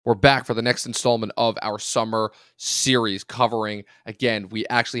We're back for the next installment of our summer series covering, again, we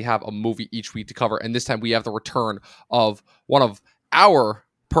actually have a movie each week to cover. And this time we have the return of one of our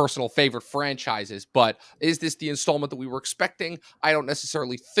personal favorite franchises. But is this the installment that we were expecting? I don't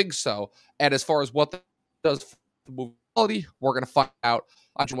necessarily think so. And as far as what that does for the movie quality, we're going to find out.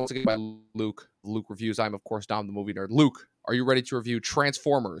 I'm joined once again by Luke. Luke Reviews. I'm, of course, Dom the Movie Nerd. Luke, are you ready to review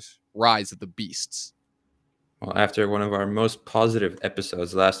Transformers Rise of the Beasts? Well, after one of our most positive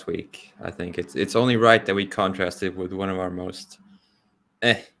episodes last week, I think it's only right that we contrast it with one of our most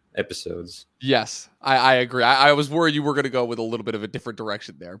episodes. Yes, I agree. I was worried you were going to go with a little bit of a different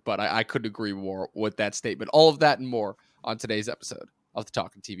direction there, but I couldn't agree more with that statement. All of that and more on today's episode of the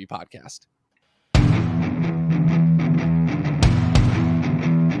Talking TV podcast.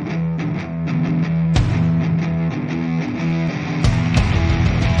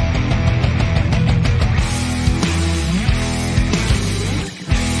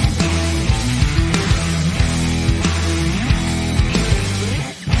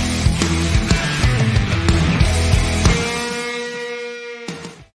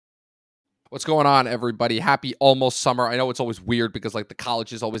 What's going on, everybody? Happy almost summer. I know it's always weird because like the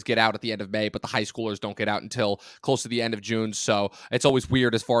colleges always get out at the end of May, but the high schoolers don't get out until close to the end of June. So it's always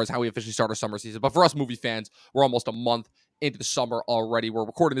weird as far as how we officially start our summer season. But for us movie fans, we're almost a month into the summer already. We're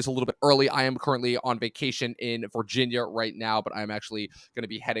recording this a little bit early. I am currently on vacation in Virginia right now, but I'm actually going to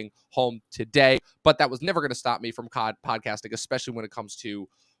be heading home today. But that was never going to stop me from podcasting, especially when it comes to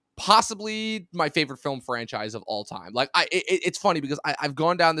possibly my favorite film franchise of all time. Like, it's funny because I've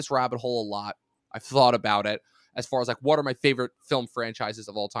gone down this rabbit hole a lot. I've thought about it as far as like what are my favorite film franchises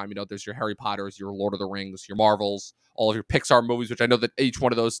of all time. You know, there's your Harry Potters, your Lord of the Rings, your Marvels, all of your Pixar movies, which I know that each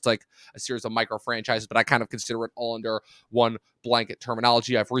one of those it's like a series of micro franchises, but I kind of consider it all under one blanket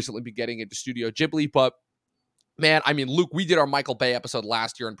terminology. I've recently been getting into Studio Ghibli, but man, I mean, Luke, we did our Michael Bay episode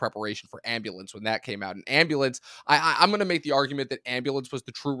last year in preparation for Ambulance when that came out. And Ambulance, I'm going to make the argument that Ambulance was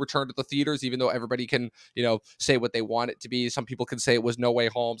the true return to the theaters, even though everybody can, say what they want it to be. Some people can say it was No Way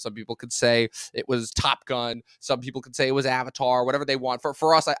Home. Some people could say it was Top Gun. Some people could say it was Avatar, whatever they want.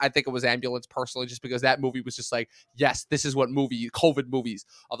 For us, I think it was Ambulance personally, just because that movie was just like, yes, this is what COVID movies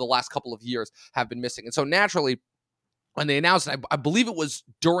of the last couple of years have been missing. And so naturally, when they announced it, I believe it was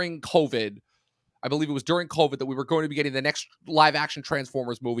during COVID. I believe it was during COVID that we were going to be getting the next live action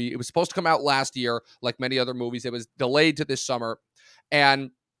Transformers movie. It was supposed to come out last year, like many other movies. It was delayed to this summer.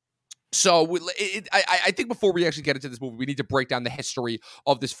 And so I think before we actually get into this movie, we need to break down the history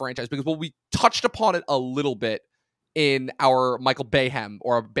of this franchise because, well, we touched upon it a little bit in our Michael Bayhem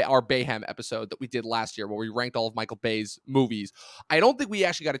or our Bayhem episode that we did last year where we ranked all of Michael Bay's movies. I don't think we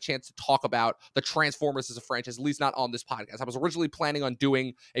actually got a chance to talk about the Transformers as a franchise, at least not on this podcast. I was originally planning on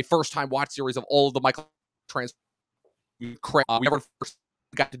doing a first-time watch series of all of the Michael Transformers. We never first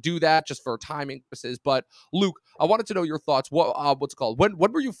got to do that just for timing purposes. But Luke, I wanted to know your thoughts. What's it called? When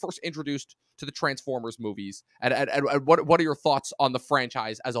were you first introduced to the Transformers movies? And what are your thoughts on the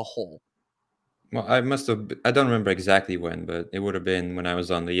franchise as a whole? Well, I don't remember exactly when, but it would have been when I was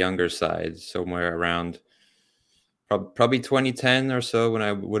on the younger side, somewhere around probably 2010 or so, when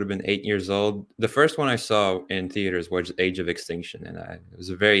I would have been 8 years old. The first one I saw in theaters was Age of Extinction, and it was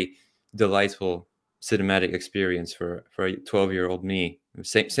a very delightful cinematic experience for a 12-year-old me.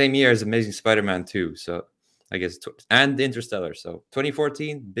 Same year as Amazing Spider-Man 2, so I guess, and Interstellar. So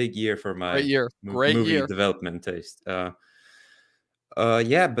 2014, big year for my Great movie year. development taste.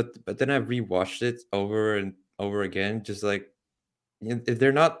 Yeah, but then I rewatched it over and over again, just like,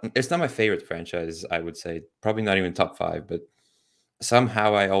 it's not my favorite franchise, I would say, probably not even top 5, but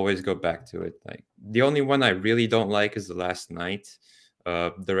somehow I always go back to it. Like, the only one I really don't like is The Last Knight.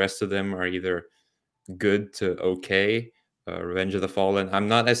 The rest of them are either good to okay. Revenge of the Fallen, I'm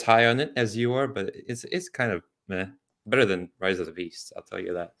not as high on it as you are, but it's kind of meh. Better than Rise of the Beasts, I'll tell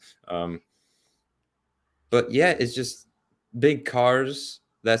you that. But yeah, it's just big cars.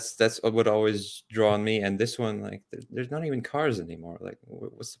 That's what always drawn me. And this one, like, there's not even cars anymore. Like,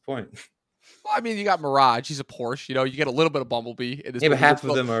 what's the point? Well, I mean, you got Mirage. He's a Porsche. You get a little bit of Bumblebee in this Yeah, but movie. half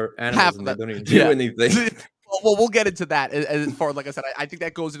of them are animals and they don't even do anything. Well, we'll get into that. As far, like I said, I think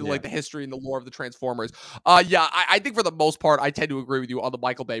that goes into like the history and the lore of the Transformers. I think for the most part, I tend to agree with you on the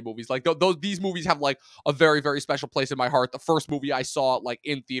Michael Bay movies. Like these movies have like a very, very special place in my heart. The first movie I saw like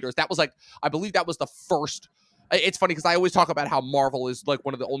in theaters, that was like, I believe that was the first. It's funny because I always talk about how Marvel is like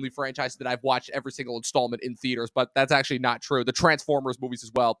one of the only franchises that I've watched every single installment in theaters, but that's actually not true. The Transformers movies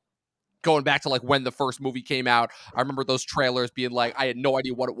as well. going back to like when the first movie came out, I remember those trailers being like, I had no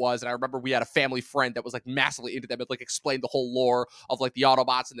idea what it was. And I remember we had a family friend that was like massively into them and like explained the whole lore of like the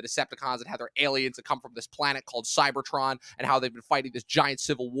Autobots and the Decepticons and how they're aliens that come from this planet called Cybertron and how they've been fighting this giant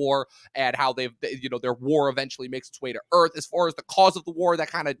civil war and how their war eventually makes its way to Earth. As far as the cause of the war, that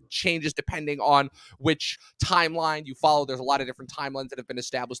kind of changes depending on which timeline you follow. There's a lot of different timelines that have been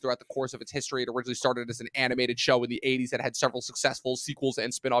established throughout the course of its history. It originally started as an animated show in the 80s that had several successful sequels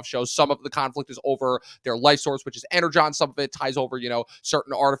and spin-off shows. Some of the conflict is over their life source, which is Energon. Some of it ties over,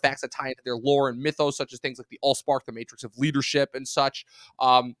 certain artifacts that tie into their lore and mythos, such as things like the Allspark, the Matrix of Leadership, and such.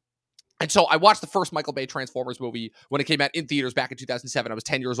 And so I watched the first Michael Bay Transformers movie when it came out in theaters back in 2007. I was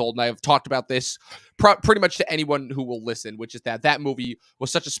 10 years old, and I have talked about this pretty much to anyone who will listen, which is that movie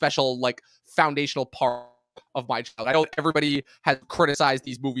was such a special, like, foundational part of my childhood. I know everybody has criticized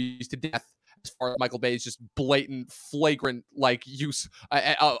these movies to death as far as Michael Bay's just blatant, flagrant like use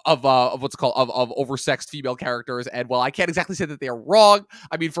of what's called of oversexed female characters. And well, I can't exactly say that they are wrong.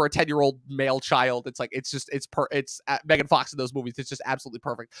 I mean, for a 10-year-old male child, it's like it's Megan Fox in those movies. It's just absolutely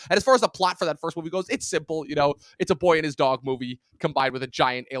perfect. And as far as the plot for that first movie goes, it's simple. It's a boy and his dog movie combined with a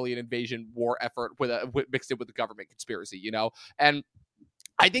giant alien invasion war effort mixed in with the government conspiracy. And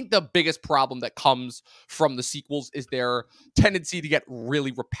I think the biggest problem that comes from the sequels is their tendency to get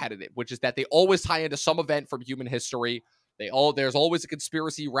really repetitive, which is that they always tie into some event from human history. There's always a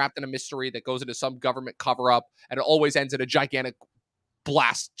conspiracy wrapped in a mystery that goes into some government cover up, and it always ends in a gigantic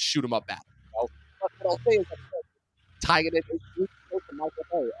blast shoot 'em up battle. But what I'll say is that tying it in is to Michael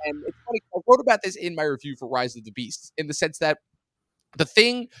Bay, and it's funny. I wrote about this in my review for Rise of the Beasts, in the sense that the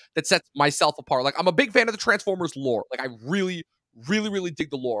thing that sets myself apart, like I'm a big fan of the Transformers lore. Like I really, really, really dig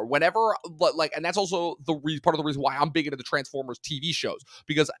the lore. Whenever, and that's also part of the reason why I'm big into the Transformers TV shows,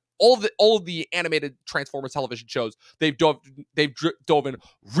 because all of the animated Transformers television shows, they've dove in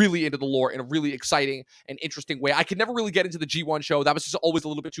really into the lore in a really exciting and interesting way. I could never really get into the G1 show. That was just always a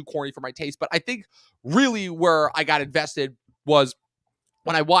little bit too corny for my taste. But I think really where I got invested was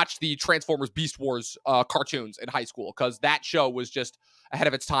when I watched the Transformers Beast Wars cartoons in high school, because that show was just ahead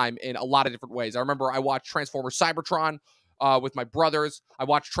of its time in a lot of different ways. I remember I watched Transformers Cybertron with my brothers. I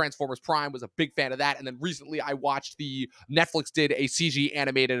watched Transformers Prime, was a big fan of that. And then recently I watched Netflix did a CG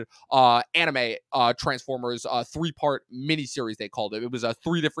animated anime Transformers 3-part miniseries, they called it. It was a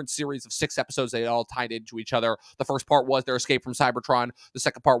 3 different series of 6 episodes. They all tied into each other. The first part was their escape from Cybertron. The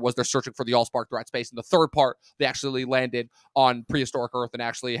second part was their searching for the Allspark throughout space. And the third part, they actually landed on prehistoric Earth and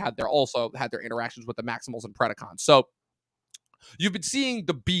actually had their interactions with the Maximals and Predacons. So you've been seeing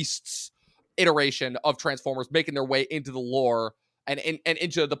the Beasts iteration of Transformers making their way into the lore and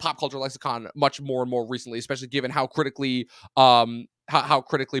into the pop culture lexicon much more and more recently, especially given how critically how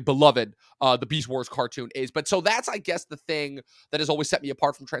critically beloved the Beast Wars cartoon is. But so that's, I guess, the thing that has always set me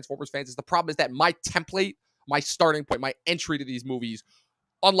apart from Transformers fans. Is the problem is that my template, my starting point, my entry to these movies,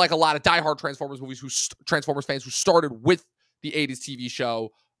 unlike a lot of diehard Transformers fans who started with the 80s TV show,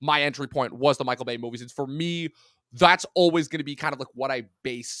 my entry point was the Michael Bay movies. And for me, that's always going to be kind of like what I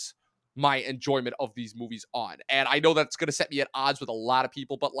base my enjoyment of these movies on. And I know that's going to set me at odds with a lot of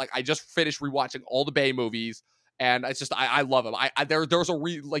people, but like I just finished rewatching all the Bay movies, and it's just I love them. There's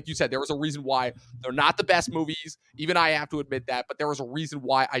like you said, there was a reason why they're not the best movies. Even I have to admit that, but there was a reason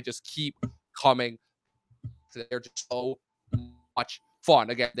why I just keep coming. They're just so much fun.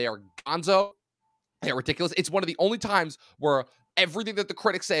 Again, they are gonzo. They're ridiculous. It's one of the only times where everything that the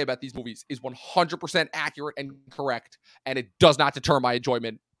critics say about these movies is 100% accurate and correct, and it does not deter my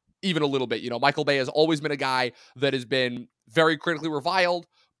enjoyment even a little bit. Michael Bay has always been a guy that has been very critically reviled,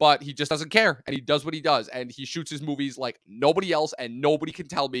 but he just doesn't care, and he does what he does, and he shoots his movies like nobody else, and nobody can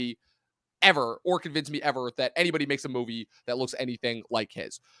tell me ever or convince me ever that anybody makes a movie that looks anything like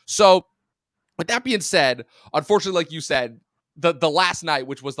his. So with that being said, unfortunately, like you said, the Last Night,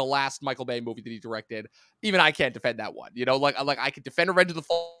 which was the last Michael Bay movie that he directed, even I can't defend that one. Like I could defend Revenge of the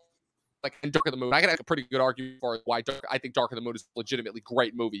Fall, like and Dark of the Moon. I can have a pretty good argument for why I think Dark of the Moon is a legitimately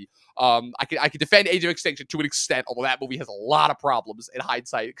great movie. I could defend Age of Extinction to an extent, although that movie has a lot of problems in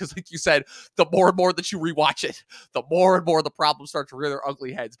hindsight. Because like you said, the more and more that you rewatch it, the more and more the problems start to rear their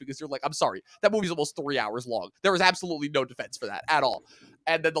ugly heads. Because you're like, I'm sorry, that movie's almost 3 hours long. There is absolutely no defense for that at all.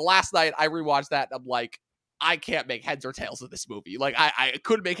 And then the Last Night, I rewatched that, and I'm like, I can't make heads or tails of this movie. Like, I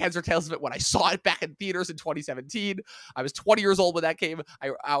couldn't make heads or tails of it when I saw it back in theaters in 2017. I was 20 years old when that came.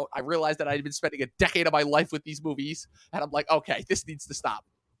 I realized that I'd been spending a decade of my life with these movies, and I'm like, okay, this needs to stop.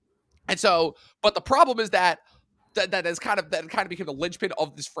 And so, but the problem is that kind of became the linchpin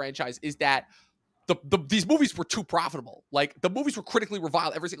of this franchise is that these movies were too profitable. Like, the movies were critically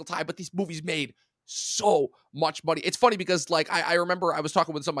reviled every single time, but these movies made so much money. It's funny because like I remember I was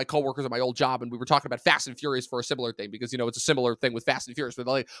talking with some of my coworkers at my old job, and we were talking about Fast and Furious for a similar thing because it's a similar thing with Fast and Furious. Where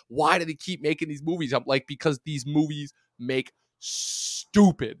they're like, why do they keep making these movies? I'm like, because these movies make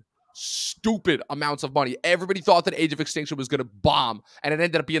stupid amounts of money. Everybody thought that Age of Extinction was going to bomb, and it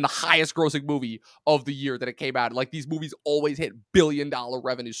ended up being the highest grossing movie of the year that it came out. Like, these movies always hit billion-dollar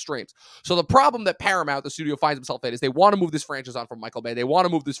revenue streams. So the problem that Paramount, the studio, finds himself in is they want to move this franchise on from Michael Bay. They want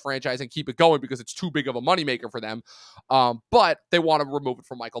to move this franchise and keep it going because it's too big of a moneymaker for them. But they want to remove it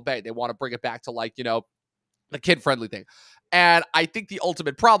from Michael Bay. They want to bring it back to, like, the kid-friendly thing. And I think the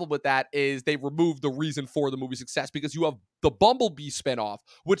ultimate problem with that is they removed the reason for the movie's success, because you have the Bumblebee spinoff,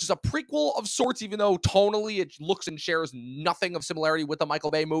 which is a prequel of sorts, even though tonally it looks and shares nothing of similarity with the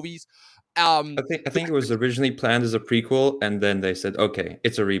Michael Bay movies. I think it was originally planned as a prequel, and then they said, okay,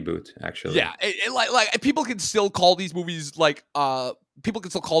 it's a reboot. Actually, Yeah, like people can still call these movies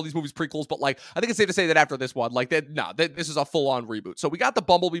prequels, but like I think it's safe to say that after this one, like this is a full-on reboot. So we got the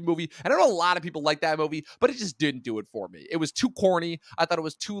Bumblebee movie, and I know a lot of people like that movie, but it just didn't do it for me. It was too corny. I thought it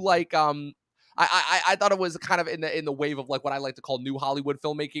was too like I thought it was kind of in the wave of like what I like to call new Hollywood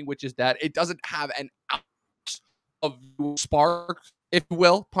filmmaking, which is that it doesn't have an ounce of spark, if you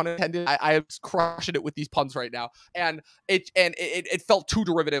will, pun intended. I am crushing it with these puns right now, and it felt too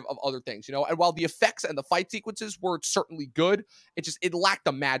derivative of other things, And while the effects and the fight sequences were certainly good, it lacked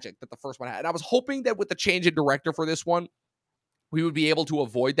the magic that the first one had. And I was hoping that with the change in director for this one, we would be able to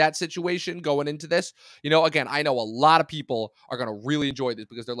avoid that situation going into this. Again, I know a lot of people are going to really enjoy this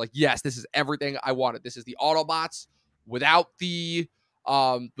because they're like, yes, this is everything I wanted. This is the Autobots without the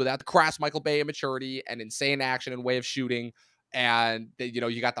crass Michael Bay immaturity and insane action and way of shooting. And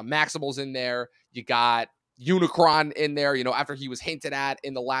you got the Maximals in there. You got Unicron in there, after he was hinted at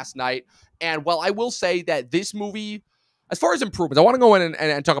in the last night. And while I will say that this movie, as far as improvements, I want to go in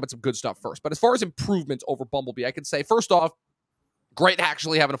and talk about some good stuff first. But as far as improvements over Bumblebee, I can say, first off, great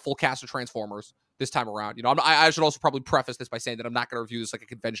actually having a full cast of Transformers this time around. I should also probably preface this by saying that I'm not going to review this like a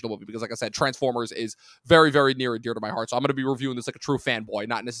conventional movie because, like I said, Transformers is very, very near and dear to my heart. So I'm going to be reviewing this like a true fanboy,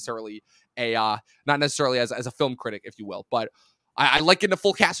 not necessarily as a film critic, if you will. But I like getting a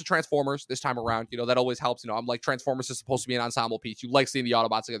full cast of Transformers this time around. That always helps. I'm like, Transformers is supposed to be an ensemble piece. You like seeing the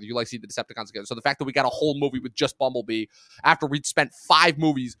Autobots together. You like seeing the Decepticons together. So the fact that we got a whole movie with just Bumblebee after we'd spent 5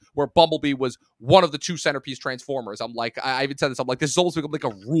 movies where Bumblebee was one of the 2 centerpiece Transformers, I'm like, I even said this, I'm like, this is almost like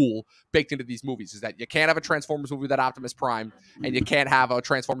a rule baked into these movies, is that you can't have a Transformers movie without Optimus Prime, and you can't have a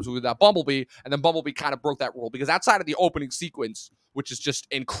Transformers movie without Bumblebee. And then Bumblebee kind of broke that rule, because outside of the opening sequence, which is just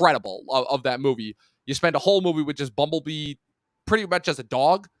incredible of that movie, you spend a whole movie with just Bumblebee pretty much as a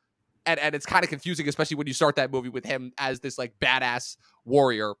dog, and it's kind of confusing, especially when you start that movie with him as this like badass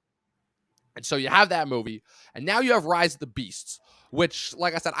warrior. And so you have that movie, and now you have Rise of the Beasts, which,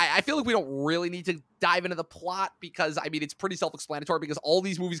 like I said, I feel like we don't really need to dive into the plot, because I mean, it's pretty self-explanatory, because all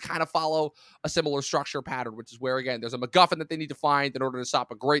these movies kind of follow a similar structure pattern, which is where, again, there's a MacGuffin that they need to find in order to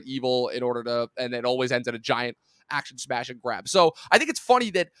stop a great evil, and it always ends in a giant action smash and grab. So I think it's funny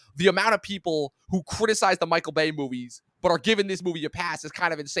that the amount of people who criticize the Michael Bay movies but are giving this movie a pass is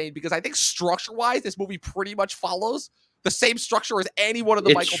kind of insane, because I think structure-wise, this movie pretty much follows the same structure as any one of the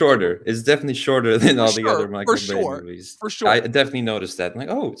it's Michael shorter. Bay. It's definitely shorter than all the other Michael Bay sure, movies. For sure. I definitely noticed that. I'm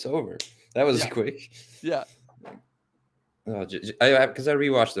like, oh, it's over. That was quick. Yeah. Because I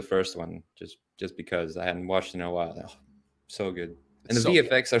rewatched the first one just because I hadn't watched it in a while. Oh, so good. And the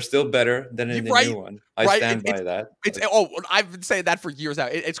VFX are still better than in the new one. I stand by that. I've been saying that for years now.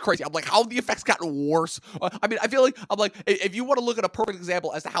 It's crazy. I'm like, how have the effects gotten worse? I mean, I feel like if you want to look at a perfect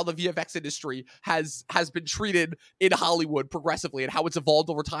example as to how the VFX industry has been treated in Hollywood progressively and how it's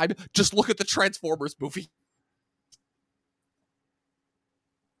evolved over time, just look at the Transformers movie.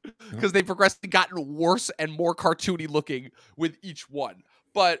 Because they've progressively gotten worse and more cartoony looking with each one.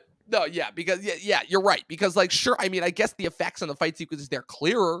 But no, because you're right. Because, like, sure, I mean, I guess the effects and the fight sequences, they're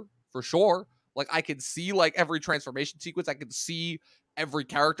clearer for sure. Like, I can see like every transformation sequence. I can see every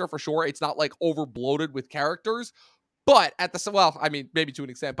character for sure. It's not like over bloated with characters. But I mean, maybe to an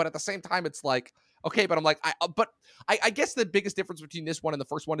extent. But at the same time, it's like, okay, but I'm like, I guess the biggest difference between this one and the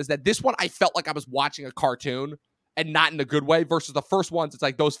first one is that this one I felt like I was watching a cartoon, and not in a good way, versus the first ones, it's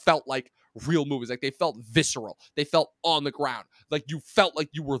like those felt like real movies. Like, they felt visceral. They felt on the ground. Like, you felt like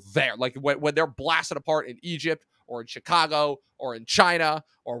you were there. Like, when they're blasted apart in Egypt or in Chicago or in China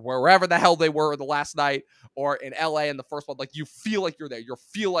or wherever the hell they were the last night, or in LA in the first one, like, you feel like you're there. You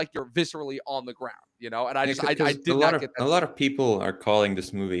feel like you're viscerally on the ground, And I did not get that. A lot of people are calling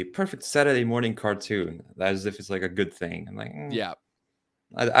this movie perfect Saturday morning cartoon, as if it's like a good thing. I'm like, yeah.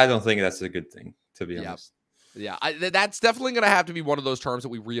 I don't think that's a good thing, to be honest. Yeah, that's definitely going to have to be one of those terms that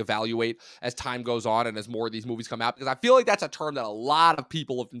we reevaluate as time goes on and as more of these movies come out, because I feel like that's a term that a lot of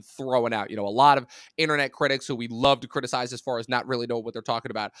people have been throwing out. A lot of internet critics who we love to criticize as far as not really know what they're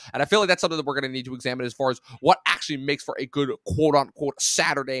talking about. And I feel like that's something that we're going to need to examine as far as what actually makes for a good quote unquote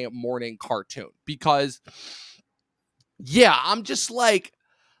Saturday morning cartoon. Because, yeah, I'm just like,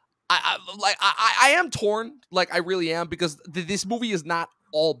 I am torn. Like I really am, because this movie is not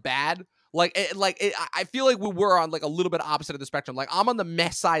all bad. I feel like we were on like a little bit opposite of the spectrum. Like I'm on the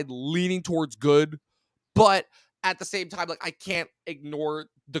mess side, leaning towards good, but at the same time, like I can't ignore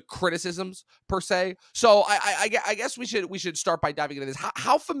the criticisms per se. So I guess we should start by diving into this.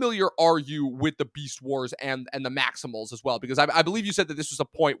 How familiar are you with the Beast Wars and the Maximals as well? Because I believe you said that this was a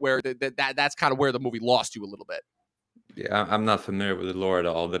point where that's kind of where the movie lost you a little bit. Yeah, I'm not familiar with the lore at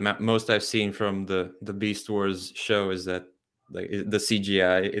all. Most I've seen from the Beast Wars show is that like the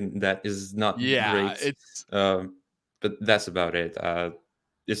CGI in that is not Yeah, great, it's um, but that's about it.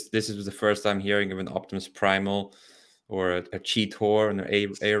 This is the first time hearing of an Optimus Primal or a Cheetor and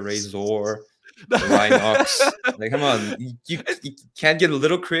a Razor, a Rhinox. Like, come on, you can't get a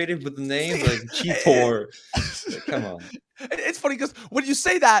little creative with the names like Cheetor. Like, come on. It's funny because when you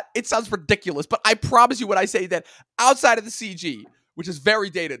say that, it sounds ridiculous, but I promise you when I say that, outside of the CG, which is very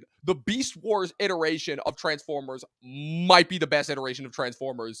dated, the Beast Wars iteration of Transformers might be the best iteration of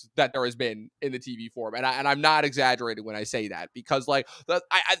Transformers that there has been in the TV form. And I'm not exaggerating when I say that, because like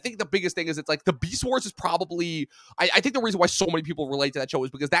I think the biggest thing is it's like the Beast Wars is probably, I think the reason why so many people relate to that show is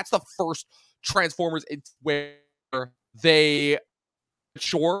because that's the first Transformers where they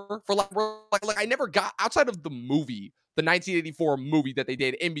sure for like I never got outside of the movie, the 1984 movie that they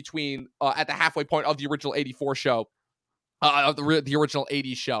did in between at the halfway point of the original 84 show, of the original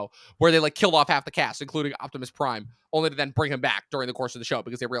 80s show, where they like killed off half the cast, including Optimus Prime, only to then bring him back during the course of the show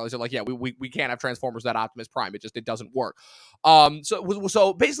because they realized they're like, yeah, we can't have Transformers without Optimus Prime. It doesn't work.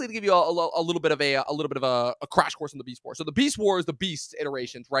 So basically to give you a little bit of a crash course in the Beast Wars. So the Beast Wars, the Beast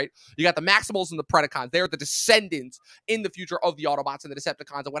iterations, right? You got the Maximals and the Predacons. They're the descendants in the future of the Autobots and the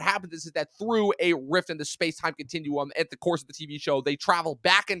Decepticons. And what happens is that through a rift in the space-time continuum at the course of the TV show, they travel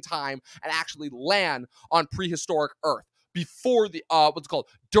back in time and actually land on prehistoric Earth before the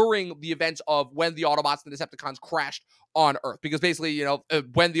during the events of when the Autobots and the Decepticons crashed on Earth. Because basically,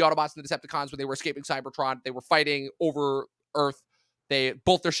 when the Autobots and the Decepticons, when they were escaping Cybertron, they were fighting over Earth.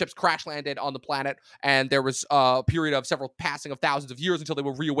 Both their ships crash landed on the planet, and there was a period of several passing of thousands of years until they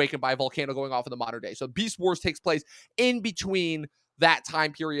were reawakened by a volcano going off in the modern day. So Beast Wars takes place in between that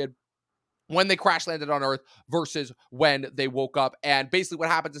time period when they crash landed on Earth versus when they woke up. And basically what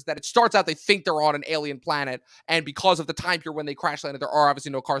happens is that it starts out, they think they're on an alien planet. And because of the time period when they crash landed, there are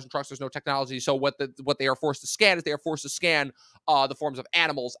obviously no cars and trucks, there's no technology. So what they are forced to scan is they are forced to scan the forms of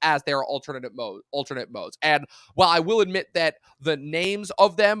animals as their alternate modes. And while I will admit that the names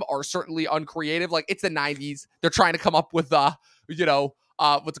of them are certainly uncreative, like it's the 90s, they're trying to come up with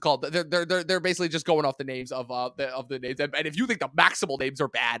what's it called? They're basically just going off the names of the names. And if you think the Maximal names are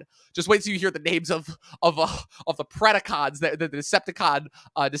bad, just wait till you hear the names of the Predacons, the Decepticon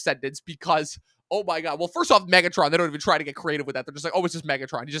descendants, because oh my god. Well, first off, Megatron, they don't even try to get creative with that. They're just like, oh, it's just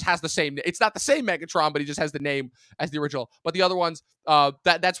Megatron. He just has the same. It's not the same Megatron, but he just has the name as the original. But the other ones,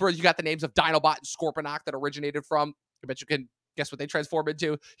 that's where you got the names of Dinobot and Scorponok that originated from. I bet you can guess what they transform into.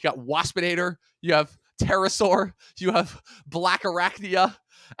 You got Waspinator. You have Pterosaur, you have Black Arachnia,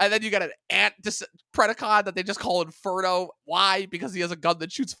 and then you got an ant Predacon that they just call Inferno. Why? Because he has a gun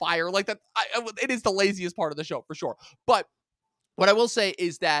that shoots fire. Like that, it is the laziest part of the show for sure. But what I will say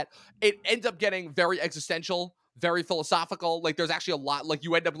is that it ends up getting very existential, very philosophical. Like there's actually a lot, like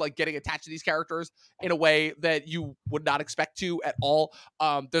you end up like getting attached to these characters in a way that you would not expect to at all.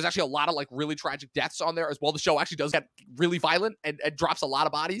 There's actually a lot of like really tragic deaths on there as well. The show actually does get really violent and drops a lot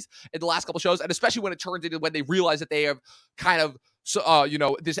of bodies in the last couple shows. And especially when it turns into when they realize that they have kind of,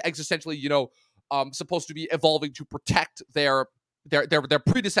 this existentially, supposed to be evolving to protect their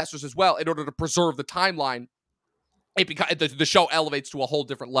predecessors as well in order to preserve the timeline. The show elevates to a whole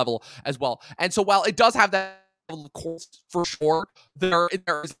different level as well. And so while it does have that course for sure, there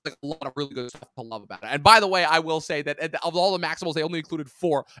is like a lot of really good stuff to love about it. And by the way, I will say that of all the Maximals, they only included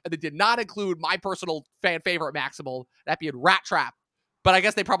 4, and they did not include my personal fan favorite Maximal, that being Rat Trap. But I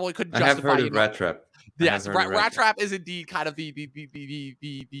guess they probably couldn't justify. I have heard of Rat Trap. Yes, Rat Trap is indeed kind of the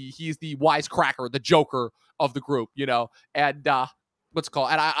he's the wisecracker, the Joker of the group, and what's it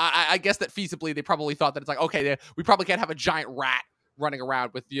called? And I guess that feasibly they probably thought that it's like, okay, we probably can't have a giant rat running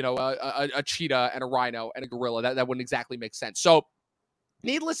around with a cheetah and a rhino and a gorilla. That wouldn't exactly make sense. So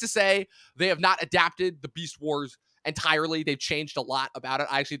needless to say, they have not adapted the Beast Wars entirely. They've changed a lot about it.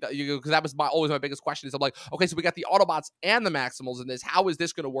 I actually, because that was always my biggest question is I'm like, okay, so we got the Autobots and the Maximals in this. How is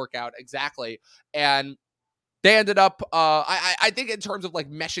this going to work out exactly? And they ended up, I think in terms of like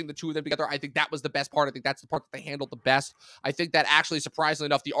meshing the two of them together, I think that was the best part. I think that's the part that they handled the best. I think that actually, surprisingly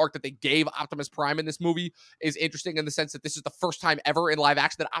enough, the arc that they gave Optimus Prime in this movie is interesting in the sense that this is the first time ever in live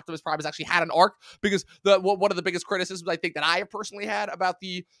action that Optimus Prime has actually had an arc. Because one of the biggest criticisms I think that I have personally had about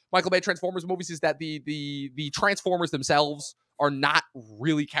the Michael Bay Transformers movies is that the Transformers themselves are not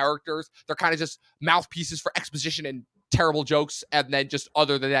really characters. They're kind of just mouthpieces for exposition and terrible jokes, and then just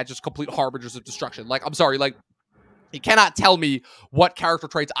other than that, just complete harbingers of destruction. Like, I'm sorry, like, you cannot tell me what character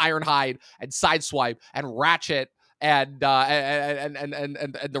traits Ironhide and Sideswipe and Ratchet and the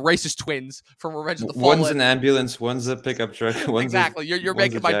racist twins from Revenge of the Fallen. One's an ambulance, one's a pickup truck. Exactly, you're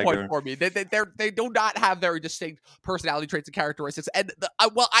making my point for me. They do not have very distinct personality traits and characteristics. And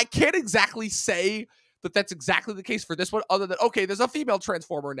I can't exactly say that that's exactly the case for this one, other than okay, there's a female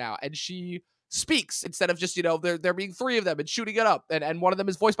Transformer now, and she speaks instead of just, there being three of them and shooting it up. And one of them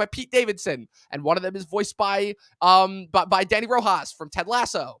is voiced by Pete Davidson, and one of them is voiced by Danny Rojas from Ted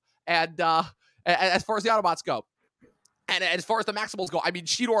Lasso. And as far as the Autobots go, and as far as the Maximals go, I mean,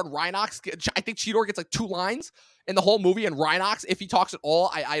 Cheetor and Rhinox, I think Cheetor gets like 2 lines in the whole movie, and Rhinox, if he talks at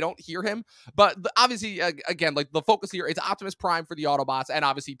all, I don't hear him. But obviously, again, like the focus here is Optimus Prime for the Autobots, and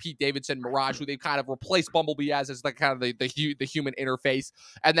obviously Pete Davidson, Mirage, who they've kind of replaced Bumblebee as like kind of the human interface.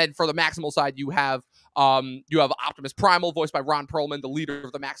 And then for the Maximal side, you have Optimus Primal, voiced by Ron Perlman, the leader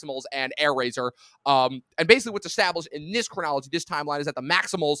of the Maximals, and Airazor. And basically what's established in this chronology, this timeline, is that the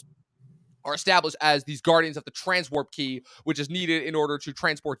Maximals are established as these guardians of the transwarp key, which is needed in order to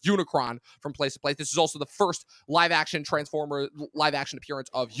transport Unicron from place to place. This is also the first live-action appearance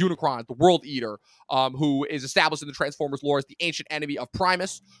of Unicron, the World Eater, who is established in the Transformers lore as the ancient enemy of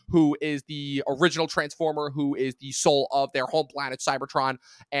Primus, who is the original Transformer, who is the soul of their home planet, Cybertron.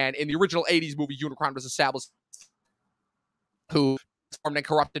 And in the original 80s movie, Unicron was established who transformed and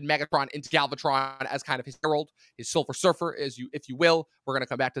corrupted Megatron into Galvatron as kind of his herald, his Silver Surfer, if you will. We're going to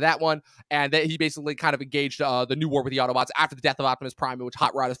come back to that one. And then he basically kind of engaged the new war with the Autobots after the death of Optimus Prime, in which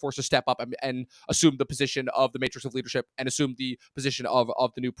Hot Rod is forced to step up and assume the position of the Matrix of Leadership and assume the position of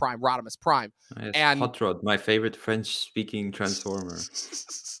the new Prime, Rodimus Prime. Yes, and Hot Rod, my favorite French-speaking Transformer.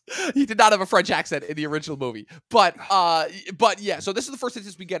 He did not have a French accent in the original movie. But yeah, so this is the first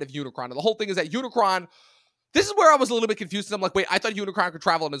instance we get of Unicron. And the whole thing is that Unicron, this is where I was a little bit confused. I'm like, wait, I thought Unicron could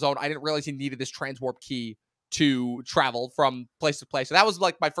travel on his own. I didn't realize he needed this transwarp key to travel from place to place. So that was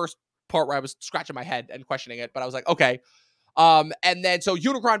like my first part where I was scratching my head and questioning it. But I was like, okay. And then so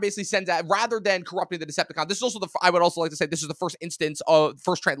Unicron basically sends out, rather than corrupting the Decepticons, this is also I would also like to say this is the first instance of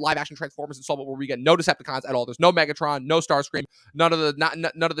live action Transformers installment where we get no Decepticons at all. There's no Megatron, no Starscream, none of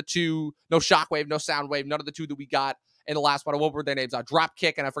the two, no Shockwave, no Soundwave, none of the two that we got in the last one. What were their names?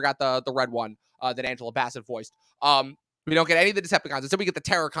 Dropkick, and I forgot the red one that Angela Bassett voiced. We don't get any of the Decepticons. Instead, we get the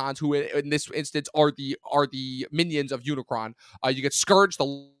Terracons, who in this instance are the minions of Unicron. You get Scourge,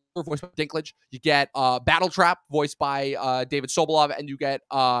 the voiced by Dinklage. You get Battletrap, voiced by David Sobolov, and you get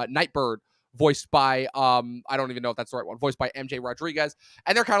Nightbird, voiced by I don't even know if that's the right one, voiced by MJ Rodriguez.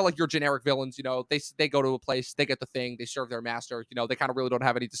 And they're kind of like your generic villains. They go to a place, they get the thing, they serve their master. They kind of really don't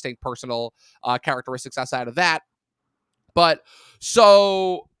have any distinct personal characteristics outside of that. But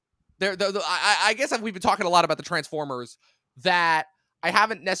so I guess we've been talking a lot about the Transformers that I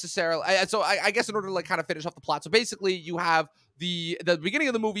haven't necessarily. So I guess in order to like kind of finish off the plot. So basically, you have the beginning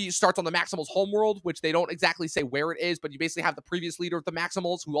of the movie starts on the Maximals' homeworld, which they don't exactly say where it is, but you basically have the previous leader of the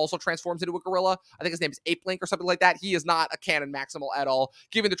Maximals who also transforms into a gorilla. I think his name is Ape Link or something like that. He is not a canon Maximal at all.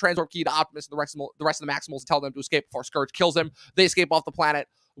 Giving the Transwarp key to Optimus and the rest of the Maximals to tell them to escape before Scourge kills him. They escape off the planet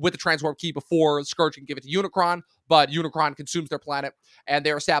with the Transwarp key before Scourge can give it to Unicron, but Unicron consumes their planet, and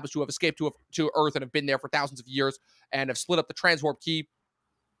they're established to have escaped to Earth and have been there for thousands of years and have split up the Transwarp key.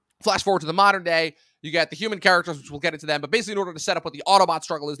 Flash forward to the modern day, you get the human characters, which we'll get into them, but basically in order to set up what the Autobot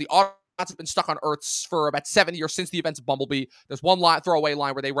struggle is, the Autobots have been stuck on Earth for about 7 years since the events of Bumblebee. There's one throwaway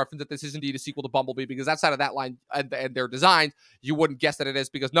line where they reference that this is indeed a sequel to Bumblebee, because outside of that line and their designs, you wouldn't guess that it is,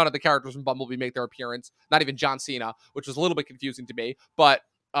 because none of the characters from Bumblebee make their appearance, not even John Cena, which was a little bit confusing to me, but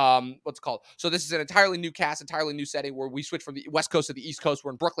what's it called? So this is an entirely new cast, entirely new setting where we switch from the West Coast to the East Coast.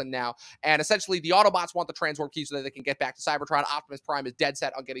 We're in Brooklyn now. And essentially the Autobots want the Transwarp key so that they can get back to Cybertron. Optimus Prime is dead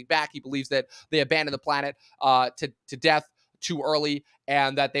set on getting back. He believes that they abandoned the planet to death too early,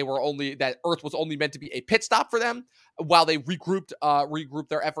 and that that Earth was only meant to be a pit stop for them while they regrouped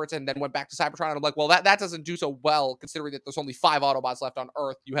their efforts and then went back to Cybertron. And I'm like, well, that doesn't do so well considering that there's only 5 Autobots left on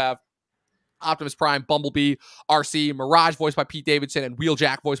Earth. You have Optimus Prime, Bumblebee, RC, Mirage, voiced by Pete Davidson, and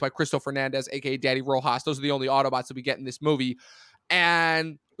Wheeljack, voiced by Cristo Fernandez, aka Daddy Rojas. Those are the only Autobots that we get in this movie.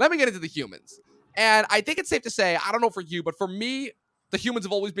 And let me get into the humans. And I think it's safe to say, I don't know for you, but for me, the humans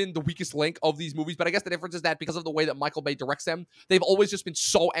have always been the weakest link of these movies. But I guess the difference is that because of the way that Michael Bay directs them, they've always just been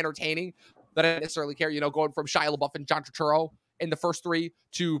so entertaining that I don't necessarily care. Going from Shia LaBeouf and John Turturro in the first three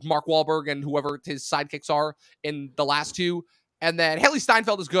to Mark Wahlberg and whoever his sidekicks are in the last two. And then Haley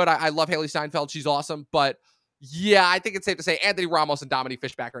Steinfeld is good. I love Haley Steinfeld. She's awesome. But yeah, I think it's safe to say Anthony Ramos and Dominique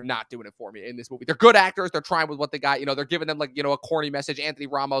Fishback are not doing it for me in this movie. They're good actors. They're trying with what they got. They're giving them a corny message. Anthony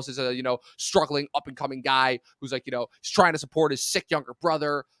Ramos is a, struggling up and coming guy who's like, he's trying to support his sick younger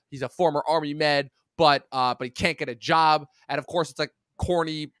brother. He's a former Army med, but he can't get a job. And of course, it's like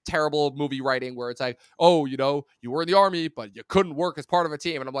corny, terrible movie writing where it's like, oh, you were in the Army, but you couldn't work as part of a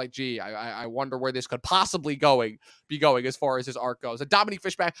team. And I'm like, gee, I wonder where this could possibly be going as far as his arc goes. And Dominique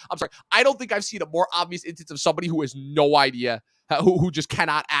Fishback, I'm sorry, I don't think I've seen a more obvious instance of somebody who has no idea, who just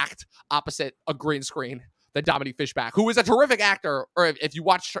cannot act opposite a green screen than Dominique Fishback, who is a terrific actor. Or if you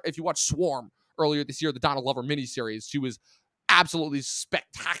watch Swarm earlier this year, the Donald Glover miniseries, she was absolutely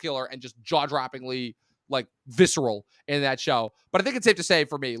spectacular and just jaw-droppingly visceral in that show. But I think it's safe to say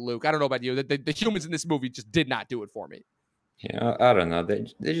for me, Luke, I don't know about you, that the humans in this movie just did not do it for me. Yeah, I don't know. They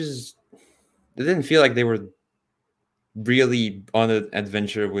didn't feel like they were really on an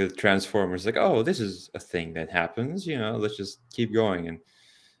adventure with Transformers. Like, oh, this is a thing that happens. Let's just keep going. And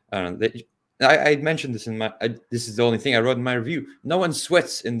I don't know. I mentioned this this is the only thing I wrote in my review. No one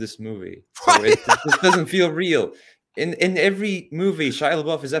sweats in this movie, so it just doesn't feel real. In every movie, Shia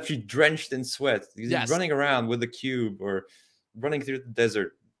LaBeouf is actually drenched in sweat. He's running around with a cube or running through the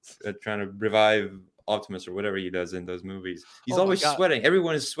desert, trying to revive Optimus or whatever he does in those movies. He's always sweating.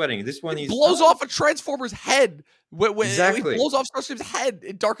 Everyone is sweating. This one, he blows off a Transformer's head. Exactly. He blows off Starscream's head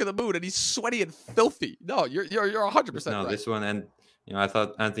in Dark of the Moon, and he's sweaty and filthy. No, you're 100% right. This one, and I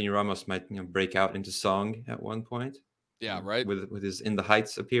thought Anthony Ramos might break out into song at one point. Yeah, right. With his In the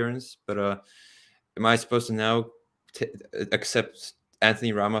Heights appearance, but am I supposed to now accept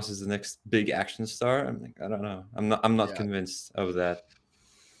Anthony Ramos as the next big action star? I don't know. I'm not convinced of that.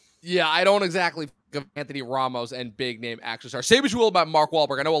 Yeah, I don't exactly think of Anthony Ramos and big name action star. Say what you will about Mark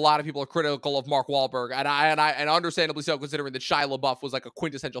Wahlberg. I know a lot of people are critical of Mark Wahlberg, and I understandably so, considering that Shia LaBeouf was like a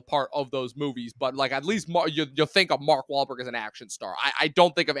quintessential part of those movies. But at least you'll think of Mark Wahlberg as an action star. I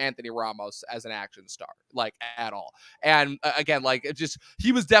don't think of Anthony Ramos as an action star at all. And again,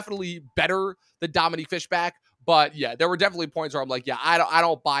 he was definitely better than Dominique Fishback. But yeah, there were definitely points where I'm like, yeah, I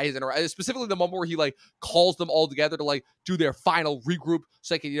don't buy his specifically the moment where he calls them all together to do their final regroup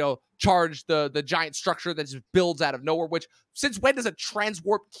so they can charge the giant structure that just builds out of nowhere. Which, since when does a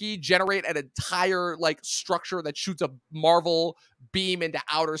transwarp key generate an entire structure that shoots a Marvel beam into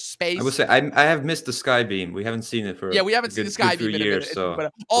outer space? I would say I have missed the sky beam. We haven't seen it for we haven't seen the sky beam in a minute. So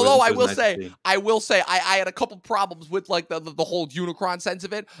but although I will say I had a couple problems with the whole Unicron sense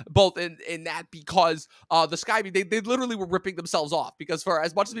of it, both in that because the sky beam they literally were ripping themselves off, because for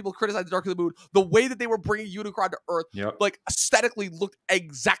as much as people criticize Dark of the Moon, the way that they were bringing Unicron to Earth aesthetically looked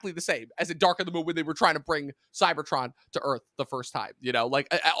exactly the same as in Dark of the Moon when they were trying to bring Cybertron to Earth the first time.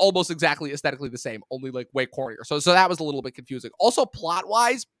 Almost exactly aesthetically the same, only way cornier. So that was a little bit confusing. Also,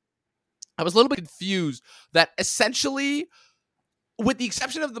 plot-wise, I was a little bit confused that essentially, with the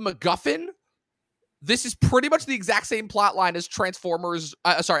exception of the MacGuffin, this is pretty much the exact same plot line as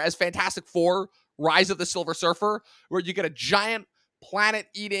as Fantastic Four, Rise of the Silver Surfer, where you get a giant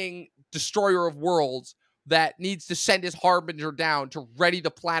planet-eating destroyer of worlds that needs to send his harbinger down to ready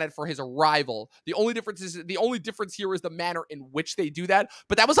the planet for his arrival. The only difference here is the manner in which they do that.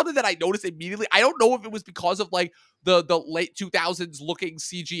 But that was something that I noticed immediately. I don't know if it was because of the late 2000s looking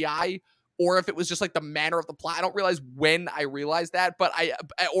CGI, or if it was just the manner of the plot. I don't realize when I realized that, but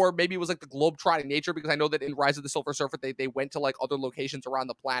or maybe it was the globe-trotting nature, because I know that in Rise of the Silver Surfer, they went to other locations around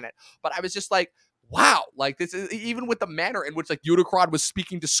the planet. But I was just wow, this is, even with the manner in which Unicron was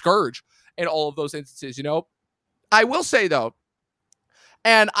speaking to Scourge in all of those instances, I will say though,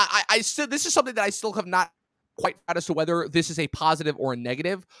 and I still, this is something that I still have not quite found as to whether this is a positive or a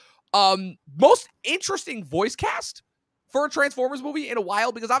negative. Most interesting voice cast for a Transformers movie in a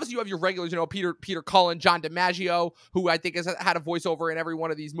while, because obviously you have your regulars, Peter Cullen, John DiMaggio, who I think has had a voiceover in every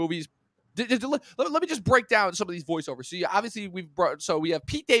one of these movies. Let me just break down some of these voiceovers. So obviously we have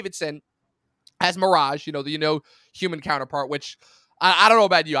Pete Davidson as Mirage, the human counterpart, which I don't know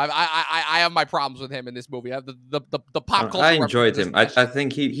about you. I have my problems with him in this movie. I have the pop culture. I enjoyed him. I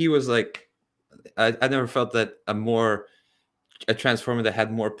think he was I never felt that a Transformer that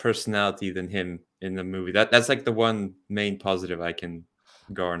had more personality than him in the movie. That's the one main positive I can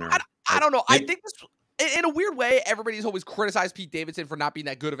garner. I Like don't know. I maybe think this, in a weird way, everybody's always criticized Pete Davidson for not being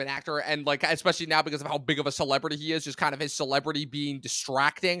that good of an actor, and like especially now because of how big of a celebrity he is, just kind of his celebrity being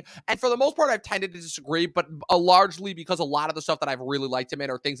distracting. And for the most part, I've tended to disagree, but largely because a lot of the stuff that I've really liked him in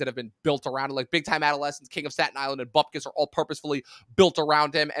are things that have been built around him, like Big Time Adolescence, King of Staten Island, and Bupkis are all purposefully built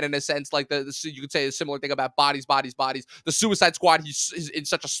around him. And in a sense, like you could say a similar thing about Bodies, Bodies, Bodies. The Suicide Squad, he's in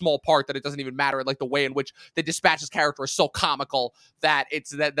such a small part that it doesn't even matter. Like the way in which they dispatch his character is so comical that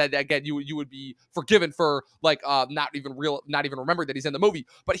it's that again you would be forgiven for like not even remembering that he's in the movie.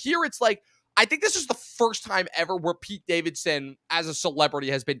 But here it's like I think this is the first time ever where Pete Davidson as a celebrity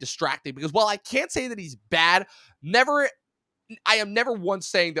has been distracting, because while I can't say that he's bad, I am never once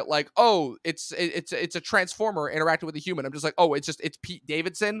saying that like, oh, it's a transformer interacting with a human. I'm just like, oh, it's Pete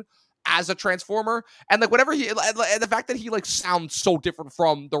Davidson as a transformer. And like whatever and the fact that he like sounds so different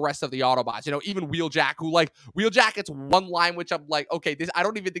from the rest of the Autobots, even Wheeljack, who like Wheeljack gets one line which I'm like, okay, this I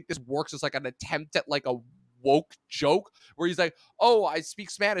don't even think this works as like an attempt at like a woke joke where he's like, oh, I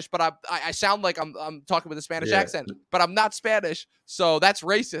speak Spanish, but I sound like I'm talking with a Spanish yeah. accent, but I'm not Spanish, so that's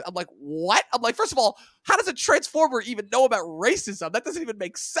racist. I'm like, what? I'm like, first of all, how does a transformer even know about racism? That doesn't even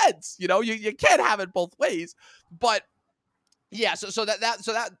make sense. You can't have it both ways. But yeah, so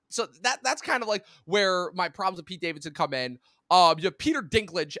that's kind of like where my problems with Pete Davidson come in. You have Peter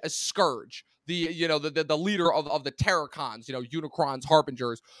Dinklage as Scourge, the leader of the Terracons, Unicron's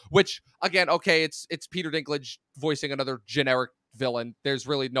harbingers. Which again, okay, it's Peter Dinklage voicing another generic villain. There's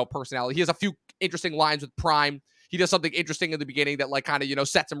really no personality. He has a few interesting lines with Prime. He does something interesting in the beginning that like kind of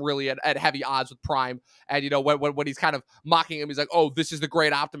sets him really at heavy odds with Prime. And when he's kind of mocking him, he's like, "Oh, this is the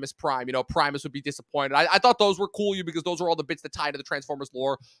great Optimus Prime." Primus would be disappointed. I thought those were cool, because those are all the bits that tie into the Transformers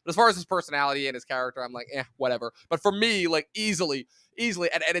lore. But as far as his personality and his character, I'm like, whatever. But for me, like easily,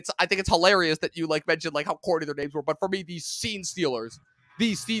 and I think it's hilarious that you like mentioned like how corny their names were. But for me, these scene stealers,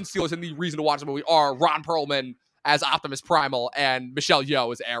 and the reason to watch the movie are Ron Perlman as Optimus Primal and Michelle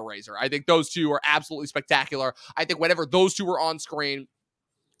Yeoh as Airazor. I think those two are absolutely spectacular. I think whenever those two are on screen,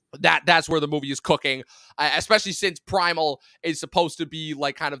 that's where the movie is cooking, especially since Primal is supposed to be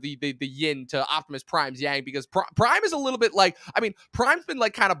like kind of the yin to Optimus Prime's yang, because Prime is a little bit like, Prime's been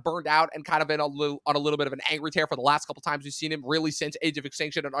like kind of burned out and kind of been on a little bit of an angry tear for the last couple times we've seen him, really since Age of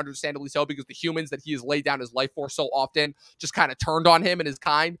Extinction, and understandably so, because the humans that he has laid down his life for so often just kind of turned on him and his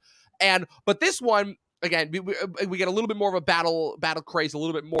kind. But this one, again, we get a little bit more of a battle craze, a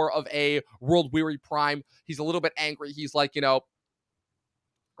little bit more of a world weary Prime. He's a little bit angry. He's like,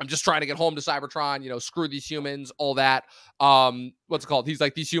 I'm just trying to get home to Cybertron, screw these humans, all that. What's it called? He's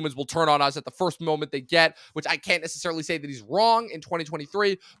like, these humans will turn on us at the first moment they get, which I can't necessarily say that he's wrong in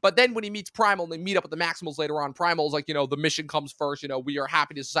 2023. But then when he meets Primal and they meet up with the Maximals later on, Primal's like, the mission comes first. We are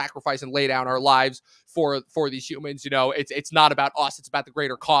happy to sacrifice and lay down our lives for these humans. It's not about us. It's about the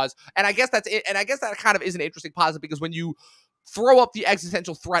greater cause. And I guess that's it. And I guess that kind of is an interesting positive, because when you throw up the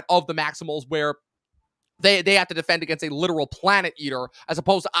existential threat of the Maximals, where they have to defend against a literal planet eater, as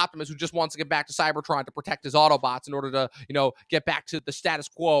opposed to Optimus, who just wants to get back to Cybertron to protect his Autobots in order to, get back to the status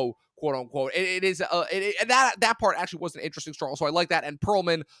quo, quote unquote. And that part actually was an interesting struggle. So I like that. And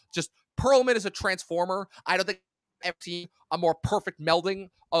Perlman is a transformer. I don't think I've ever seen a more perfect melding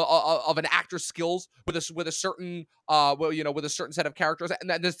of an actor's skills with a certain with a certain set of characters.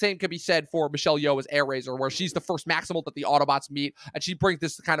 And the same can be said for Michelle Yeoh as Airazor, where she's the first Maximal that the Autobots meet, and she brings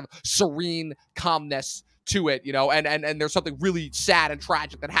this kind of serene calmness to it, and there's something really sad and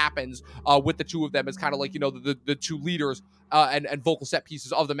tragic that happens with the two of them as kind of like, the two leaders and vocal set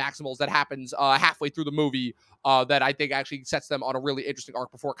pieces of the Maximals that happens halfway through the movie, that I think actually sets them on a really interesting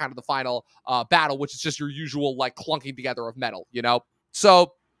arc before kind of the final battle, which is just your usual like clunking together of metal,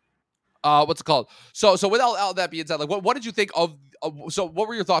 So what's it called? So with all that being said, like what did you think of? So what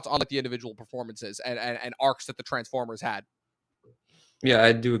were your thoughts on like the individual performances and arcs that the Transformers had? Yeah,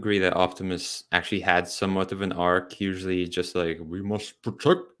 I do agree that Optimus actually had somewhat of an arc. Usually, just like we must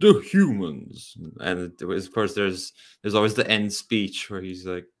protect the humans, and of course, there's always the end speech where he's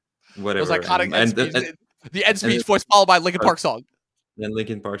like, whatever, Those iconic end speech, and the end speech voice followed by Linkin Park song. then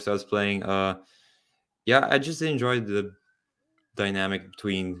Linkin Park starts playing. Yeah, I just enjoyed the dynamic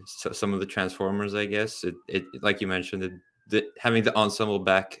between some of the Transformers. I guess it like you mentioned, having the ensemble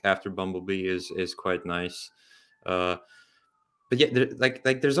back after Bumblebee is quite nice. But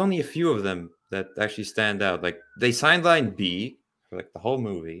yeah, there's only a few of them that actually stand out. Like they sidelined B for like the whole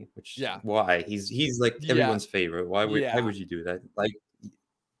movie, which why? He's like everyone's favorite. Why would you do that? Like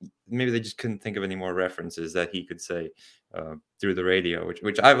maybe they just couldn't think of any more references that he could say through the radio,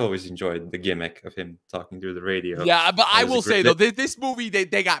 which I've always enjoyed the gimmick of him talking through the radio. Yeah, but I will say though, this movie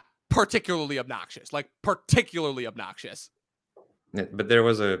they got particularly obnoxious, like particularly obnoxious. Yeah, but there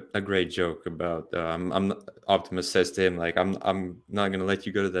was a great joke about Optimus says to him like I'm not gonna let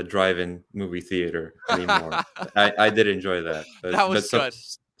you go to that drive-in movie theater anymore. I did enjoy that, That but was good.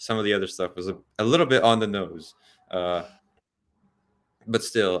 some of the other stuff was a little bit on the nose. Uh, but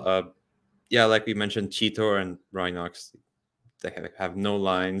still, yeah, like we mentioned, Cheetor and Rhinox, they have no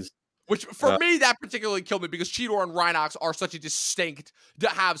lines. Which for Uh, me, that particularly killed me because Cheetor and Rhinox are such a distinct,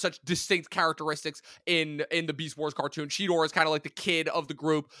 have such distinct characteristics in the Beast Wars cartoon. Cheetor is kind of like the kid of the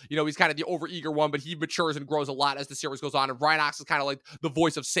group. You know, he's kind of the overeager one, but he matures and grows a lot as the series goes on. And Rhinox is kind of like the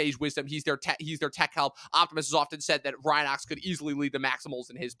voice of sage wisdom. He's their tech help. Optimus has often said that Rhinox could easily lead the Maximals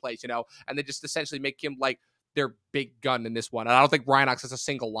in his place, you know, and they just essentially make him like their big gun in this one. And I don't think Rhinox has a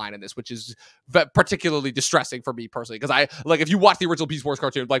single line in this, which is particularly distressing for me personally. Because I like if you watch the original Beast Wars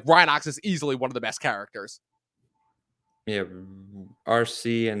cartoon, like Rhinox is easily one of the best characters. yeah,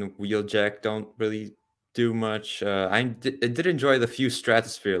 RC and Wheeljack don't really do much. I did enjoy the few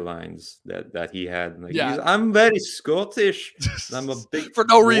Stratosphere lines that he had. Like Yeah. I'm very Scottish. And I'm a big For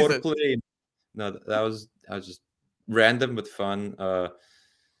no reason. warplane. No, that was just random but fun.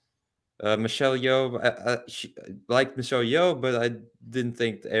 Michelle Yeoh, I liked Michelle Yeoh, but I didn't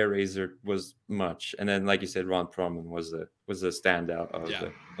think the Air Razor was much. And then, like you said, Ron Perlman was the standout Yeah.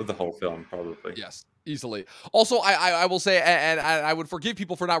 of the whole film, probably. Yes, easily. Also, I will say, and I would forgive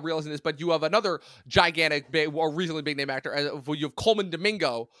people for not realizing this, but you have another gigantic, or reasonably big name actor. You have Coleman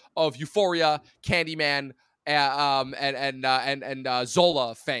Domingo of Euphoria, Candyman, and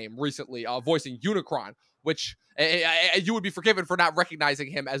Zola fame recently, voicing Unicron, which you would be forgiven for not recognizing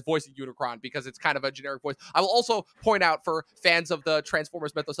him as voicing Unicron because it's kind of a generic voice. I will also point out for fans of the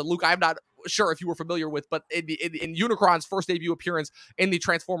Transformers mythos, and Luke, I'm not sure if you were familiar with, but in Unicron's first debut appearance in the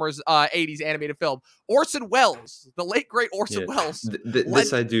Transformers 80s animated film, Orson Welles, the late great Orson Yeah, Welles,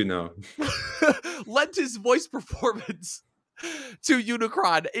 this I do know. lent his voice performance to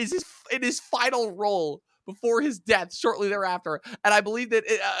Unicron in his final role before his death shortly thereafter. And I believe that,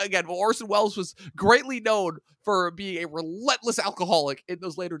 again, Orson Welles was greatly known for being a relentless alcoholic in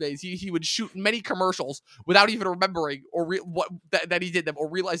those later days. He would shoot many commercials without even remembering or that he did them or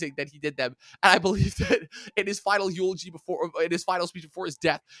realizing that he did them. And I believe that in his final eulogy in his final speech before his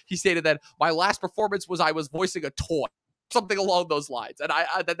death, he stated that my last performance was I was voicing a toy. Something along those lines. And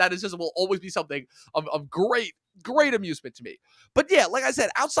that is just will always be something of great amusement to me. But yeah, like I said,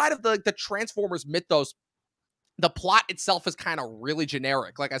 outside of the Transformers mythos, the plot itself is kind of really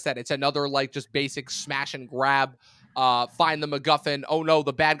generic. Like I said, it's another like just basic smash and grab. Find the MacGuffin. Oh no,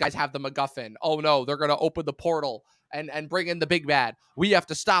 the bad guys have the MacGuffin. Oh no, they're gonna open the portal and bring in the big bad. We have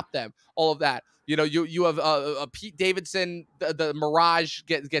to stop them. All of that. You know, you have Pete Davidson. The Mirage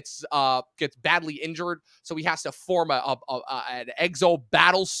gets badly injured, so he has to form an exo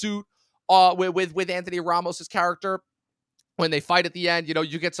battle suit with Anthony Ramos's character. When they fight at the end, you know,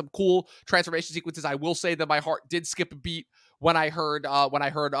 you get some cool transformation sequences. I will say that my heart did skip a beat when I heard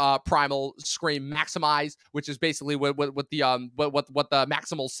Primal scream "maximize," which is basically what the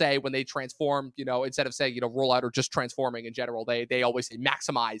Maximals say when they transform. You know, instead of saying roll out or just transforming in general, they always say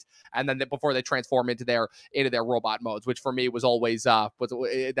maximize, and then before they transform into their robot modes, which for me was always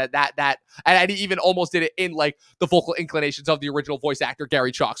that, and I even almost did it in like the vocal inclinations of the original voice actor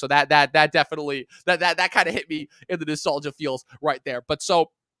Gary Chalk. So that definitely that kind of hit me in the nostalgia feels right there. But so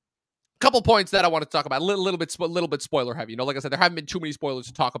couple points that I want to talk about, a little bit spoiler heavy. You know, like I said, there haven't been too many spoilers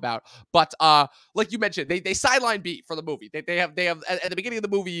to talk about, but like you mentioned, they sideline beat for the movie. They have at the beginning of the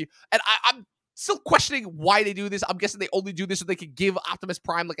movie, and I'm still questioning why they do this. I'm guessing they only do this so they can give Optimus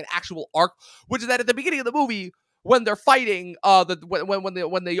Prime like an actual arc, which is that at the beginning of the movie, when they're fighting, when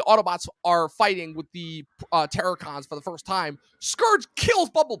the Autobots are fighting with the Terrorcons for the first time, Scourge kills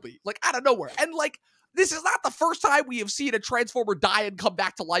Bumblebee like out of nowhere, and like. This is not the first time we have seen a Transformer die and come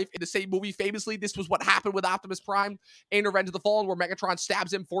back to life in the same movie. Famously, this was what happened with Optimus Prime in Revenge of the Fallen, where Megatron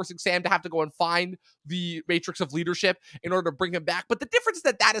stabs him, forcing Sam to have to go and find the Matrix of Leadership in order to bring him back. But the difference is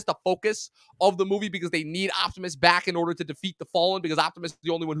that is the focus of the movie because they need Optimus back in order to defeat the Fallen because Optimus is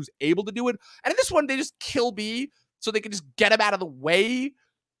the only one who's able to do it. And in this one, they just kill B so they can just get him out of the way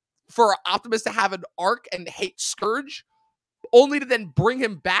for Optimus to have an arc and hate Scourge, only to then bring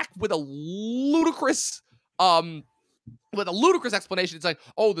him back with a ludicrous explanation. It's like,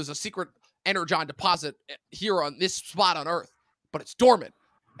 oh, there's a secret energon deposit here on this spot on Earth, but it's dormant,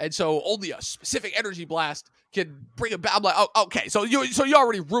 and so only a specific energy blast can bring it back. I'm like, oh, okay, so you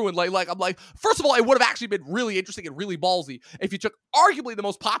already ruined like I'm like, first of all, it would have actually been really interesting and really ballsy if you took arguably the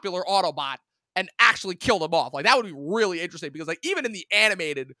most popular Autobot and actually killed him off. Like that would be really interesting because like even in the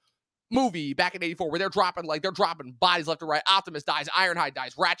animated movie back in 84 where they're dropping bodies left and right. Optimus dies, Ironhide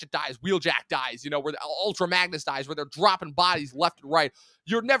dies, Ratchet dies, Wheeljack dies, where the Ultra Magnus dies, where they're dropping bodies left and right.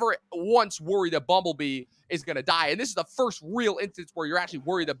 You're never once worried that Bumblebee is going to die. And this is the first real instance where you're actually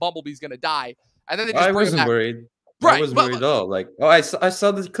worried that Bumblebee's going to die. And then they just I bring him wasn't back. worried. I Right. wasn't worried at all. Like, oh, I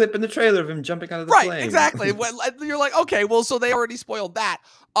saw the clip in the trailer of him jumping out of the Right, plane. exactly. You're like, okay, well, so they already spoiled that.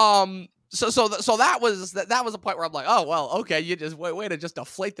 So that was a point where I'm like, oh well, okay, you just way to just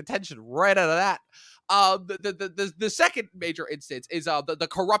deflate the tension right out of that. The second major instance is the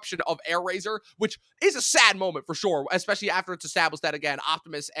corruption of AirRaiser, which is a sad moment for sure, especially after it's established that again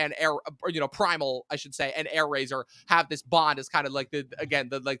Optimus and Primal, I should say, and AirRaiser have this bond as kind of like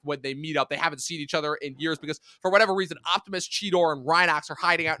like when they meet up, they haven't seen each other in years because for whatever reason Optimus, Cheetor, and Rhinox are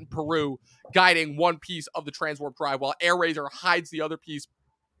hiding out in Peru, guiding one piece of the transwarp drive, while AirRaiser hides the other piece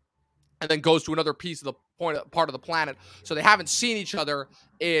and then goes to another piece of the part of the planet. So they haven't seen each other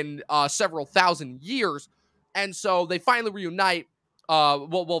in several thousand years. And so they finally reunite.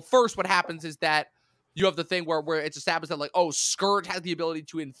 Well, first what happens is that you have the thing where it's established that like, oh, Scourge has the ability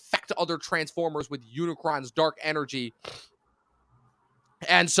to infect other Transformers with Unicron's dark energy.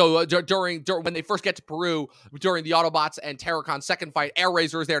 And so during when they first get to Peru, during the Autobots and Terracon's second fight,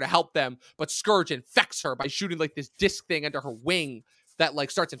 AirRaiser is there to help them, but Scourge infects her by shooting like this disc thing under her wing that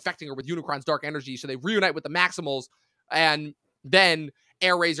like starts infecting her with Unicron's dark energy. So they reunite with the Maximals, and then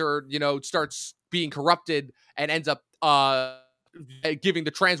AirRaiser, starts being corrupted and ends up giving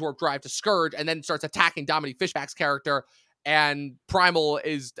the transwarp drive to Scourge, and then starts attacking Dominique Fishback's character. And Primal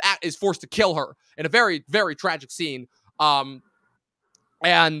is forced to kill her in a very, very tragic scene. And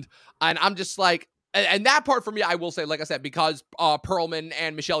I'm just like, and that part for me, I will say, like I said, because Perlman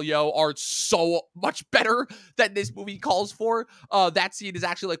and Michelle Yeoh are so much better than this movie calls for. That scene is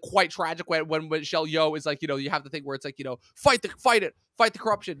actually like quite tragic when Michelle Yeoh is like, you have the thing where it's like, fight the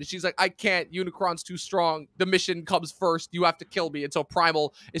corruption. And she's like, I can't. Unicron's too strong. The mission comes first. You have to kill me. And so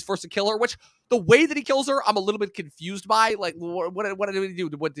Primal is forced to kill her, which the way that he kills her, I'm a little bit confused by. Like, what did he do?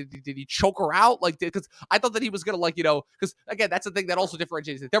 What did he choke her out? Like, because I thought that he was gonna like, because again, that's the thing that also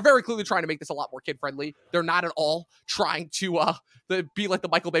differentiates it. They're very clearly trying to make this a lot more kid friendly. They're not at all trying to be like the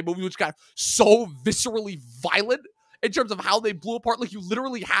Michael Bay movie, which got so viscerally violent in terms of how they blew apart. Like, you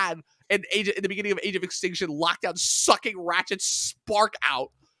literally had in the beginning of Age of Extinction lockdown sucking Ratchet's spark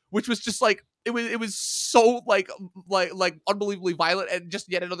out, which was just like. It was so like unbelievably violent, and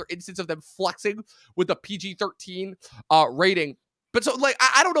just yet another instance of them flexing with the PG-13 rating. But so like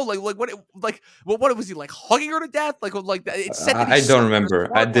I don't know what was he like hugging her to death? Like it said that I don't remember.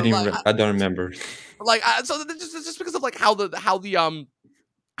 I don't remember. Like so just because of like how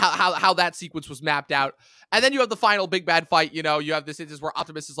that sequence was mapped out. And then you have the final big bad fight. You have this instance where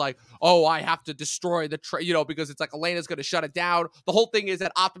Optimus is like, oh, I have to destroy the because it's like Elena's going to shut it down. The whole thing is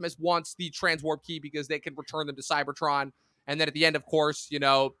that Optimus wants the transwarp key because they can return them to Cybertron. And then at the end, of course,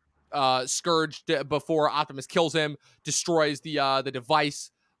 Scourge, before Optimus kills him, destroys the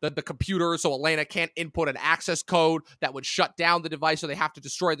device, the computer, so Elena can't input an access code that would shut down the device. So they have to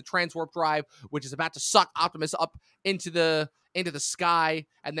destroy the transwarp drive, which is about to suck Optimus up into the sky,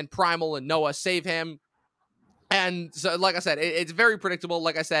 and then Primal and Noah save him. And so, like I said, it's very predictable.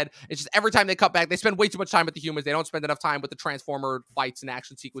 Like I said, it's just every time they cut back, they spend way too much time with the humans. They don't spend enough time with the Transformer fights and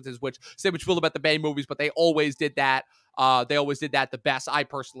action sequences, which feel about the Bay movies, but they always did that. They always did that the best, I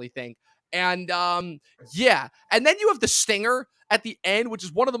personally think. And yeah, and then you have the stinger at the end, which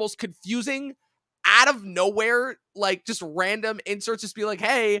is one of the most confusing, out of nowhere, like just random inserts. Just be like,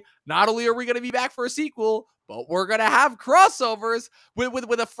 hey, not only are we going to be back for a sequel, but we're going to have crossovers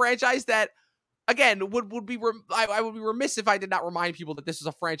with a franchise that, again, I would be remiss if I did not remind people that this is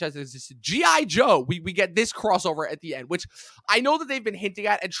a franchise that existed. G.I. Joe, we get this crossover at the end, which I know that they've been hinting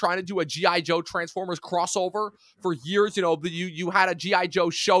at and trying to do a G.I. Joe Transformers crossover for years. You had a G.I. Joe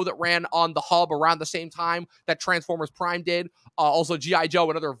show that ran on the Hub around the same time that Transformers Prime did. Also, G.I.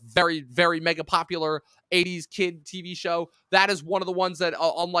 Joe, another very, very mega popular 80s kid TV show. That is one of the ones that,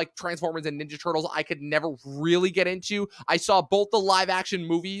 unlike Transformers and Ninja Turtles, I could never really get into. I saw both the live action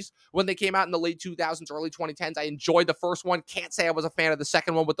movies when they came out in the late 2000s, early 2010s. I enjoyed the first one. Can't say I was a fan of the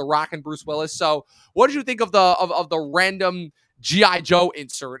second one with The Rock and Bruce Willis. So what did you think of the random G.I. Joe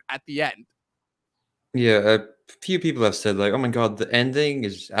insert at the end? Yeah, a few people have said like, oh my God, the ending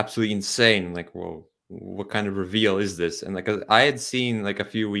is absolutely insane. Like, whoa, what kind of reveal is this? And like, I had seen like a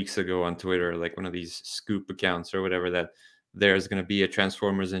few weeks ago on Twitter, like one of these scoop accounts or whatever, that there's going to be a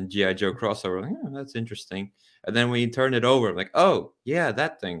Transformers and G.I. Joe crossover. Like, that's interesting. And then we turned it over, I'm like, oh yeah,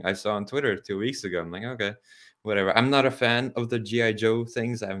 that thing I saw on Twitter 2 weeks ago. I'm like, okay, whatever. I'm not a fan of the G.I. Joe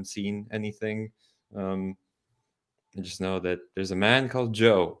things. I haven't seen anything. I just know that there's a man called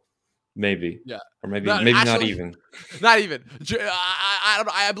Joe, maybe, Yeah. or maybe No, maybe not actually, even. not even. I don't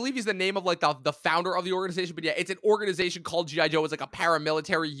know. I believe he's the name of like the founder of the organization, but yeah, it's an organization called GI Joe. It's like a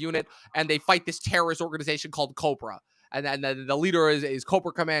paramilitary unit, and they fight this terrorist organization called Cobra, and then the leader is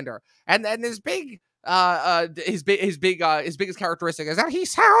Cobra Commander, and then his biggest characteristic is that he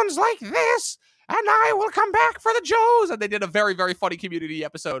sounds like this. And I will come back for the Joes. And they did a very, very funny Community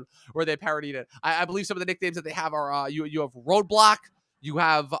episode where they parodied it. I believe some of the nicknames that they have are you have Roadblock, you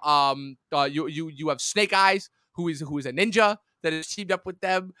have you have Snake Eyes, who is a ninja that is teamed up with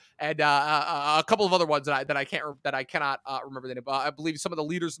them, and a couple of other ones that I cannot remember the name. I believe some of the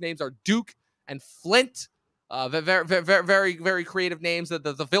leaders' names are Duke and Flint. Very, very, very, very creative names.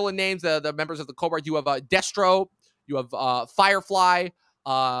 The villain names, the members of the Cobra. You have Destro. You have Firefly.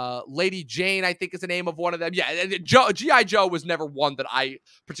 Lady Jane, I think, is the name of one of them. Yeah, GI Joe was never one that I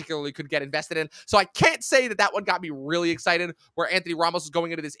particularly could get invested in, so I can't say that one got me really excited. Where Anthony Ramos is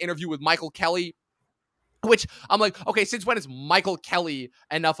going into this interview with Michael Kelly, which I'm like, okay, since when is Michael Kelly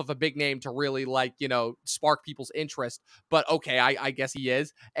enough of a big name to really like, spark people's interest? But okay, I guess he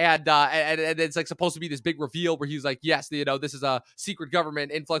is. And it's like supposed to be this big reveal where he's like, yes, this is a secret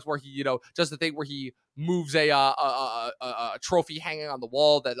government influx where he, does the thing where he moves a trophy hanging on the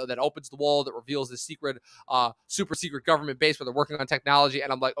wall that opens the wall that reveals this secret, super secret government base where they're working on technology.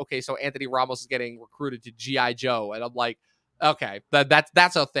 And I'm like, okay, so Anthony Ramos is getting recruited to GI Joe, and I'm like, okay,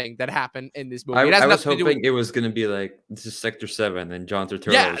 that's a thing that happened in this movie. It has I was nothing to do with. hoping it was gonna be like this is Sector 7, and John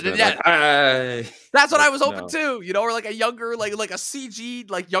Turturro Yeah, was gonna be yeah. like, "Hi," That's what I but was hoping no. too, or like a younger, like a CG,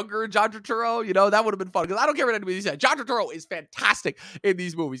 like younger John Turturro, that would have been fun because I don't care what anybody said. John Turturro is fantastic in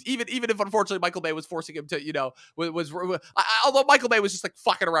these movies, even if unfortunately Michael Bay was forcing him to, although Michael Bay was just like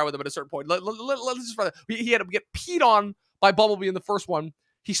fucking around with him at a certain point. Let's just he had him get peed on by Bumblebee in the first one.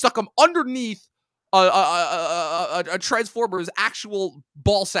 He stuck him underneath a Transformer's actual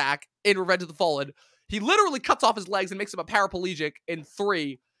ball sack in Revenge of the Fallen. He literally cuts off his legs and makes him a paraplegic in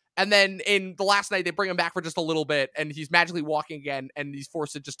 3. And then in The Last Night, they bring him back for just a little bit, and he's magically walking again, and he's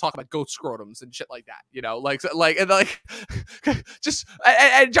forced to just talk about goat scrotums and shit like that, and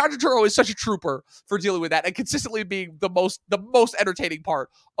John Turturro is such a trooper for dealing with that and consistently being the most entertaining part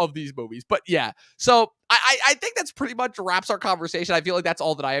of these movies. But yeah, so I think that's pretty much wraps our conversation. I feel like that's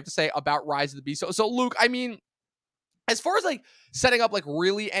all that I have to say about Rise of the Beast. So Luke, I mean, as far as like setting up like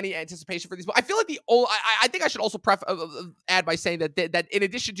really any anticipation for these, I feel like I think I should also add by saying that in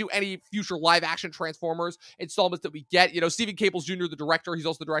addition to any future live action Transformers installments that we get, Stephen Cables Jr., the director, he's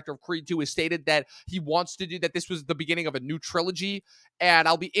also the director of Creed 2, has stated that he wants to do that. This was the beginning of a new trilogy, and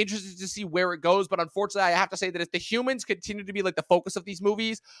I'll be interested to see where it goes. But unfortunately, I have to say that if the humans continue to be like the focus of these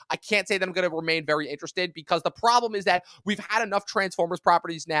movies, I can't say that I'm going to remain very interested, because the problem is that we've had enough Transformers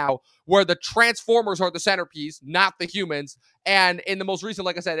properties now where the Transformers are the centerpiece, not the humans. And in the most recent,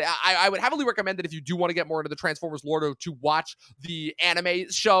 like I said, I would heavily recommend that if you do want to get more into the Transformers lore to watch the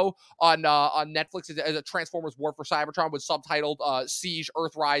anime show on Netflix as a Transformers War for Cybertron with subtitled Siege,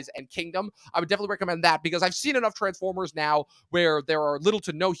 Earthrise, and Kingdom. I would definitely recommend that because I've seen enough Transformers now where there are little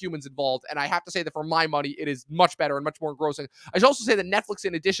to no humans involved. And I have to say that for my money, it is much better and much more engrossing. I should also say that Netflix,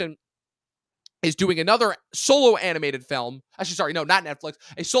 in addition, is doing another solo animated film. Actually, sorry, no, not Netflix.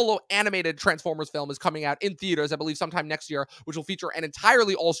 A solo animated Transformers film is coming out in theaters, I believe, sometime next year, which will feature an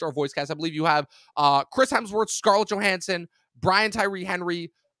entirely all-star voice cast. I believe you have Chris Hemsworth, Scarlett Johansson, Brian Tyree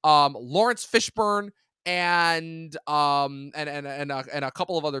Henry, Lawrence Fishburne, and a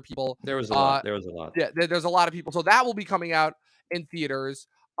couple of other people. There was a lot. There was a lot. Yeah, there's a lot of people. So that will be coming out in theaters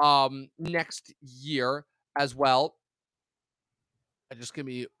next year as well. Just give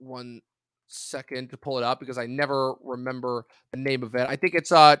me 1 second to pull it up because I never remember the name of it. I think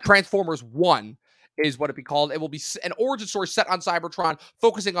it's Transformers 1 is what it be called. It will be an origin story set on Cybertron,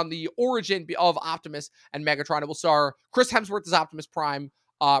 focusing on the origin of Optimus and Megatron. It will star Chris Hemsworth as Optimus Prime,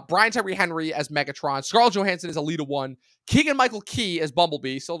 Brian Tyree Henry as Megatron, Scarlett Johansson as Alita 1, Keegan-Michael Key as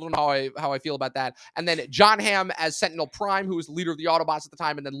Bumblebee. Still don't know how I feel about that. And then John Hamm as Sentinel Prime, who was the leader of the Autobots at the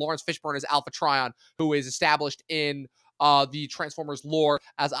time, and then Lawrence Fishburne as Alpha Trion, who is established in the Transformers lore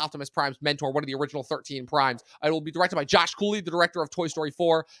as Optimus Prime's mentor, one of the original 13 Primes. It will be directed by Josh Cooley, the director of Toy Story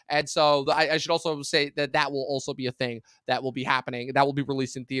 4. And so I should also say that will also be a thing that will be happening. That will be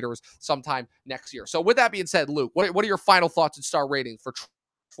released in theaters sometime next year. So with that being said, Luke, what are your final thoughts and star rating for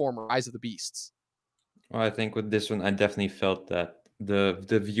Transformers Rise of the Beasts? Well, I think with this one, I definitely felt that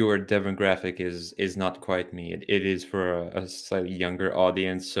the viewer demographic is not quite me. It is for a slightly younger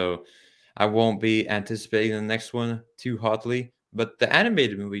audience, so I won't be anticipating the next one too hotly. But the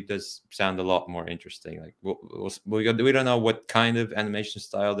animated movie does sound a lot more interesting. Like we don't know what kind of animation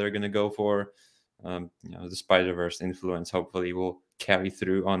style they're gonna go for. The Spider Verse influence hopefully will carry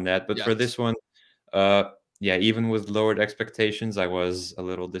through on that. But for Yes. this one, uh, yeah, even with lowered expectations, I was a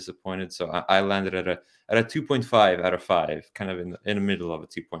little disappointed. So I landed at a 2.5 out of 5, kind of in the middle of a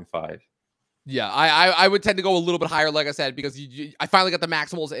 2.5. Yeah, I would tend to go a little bit higher, like I said, because I finally got the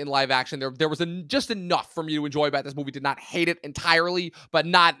Maximals in live action. There was just enough for me to enjoy about this movie. Did not hate it entirely, but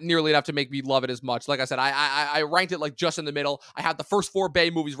not nearly enough to make me love it as much. Like I said, I ranked it like just in the middle. I had the first 4 Bay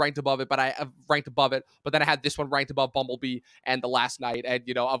movies ranked above it, but I ranked above it. But then I had this one ranked above Bumblebee and The Last Night. And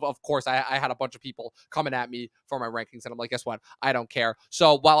of course, I had a bunch of people coming at me for my rankings, and I'm like, guess what? I don't care.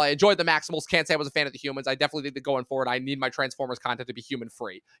 So while I enjoyed the Maximals, can't say I was a fan of the Humans. I definitely think that going forward, I need my Transformers content to be human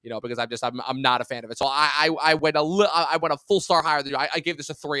free. Because I'm not a fan of it. So I went a full star higher than you. I gave this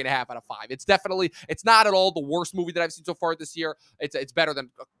a 3.5 out of 5. It's not at all the worst movie that I've seen so far this year. It's better than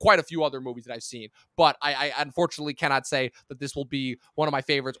quite a few other movies that I've seen. But I unfortunately cannot say that this will be one of my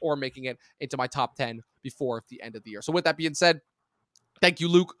favorites or making it into my top 10 before the end of the year. So with that being said, thank you,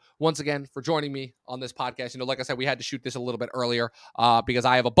 Luke, once again for joining me on this podcast. Like I said, we had to shoot this a little bit earlier because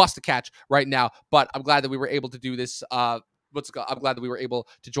I have a bus to catch right now. But I'm glad that we were able to do this. I'm glad that we were able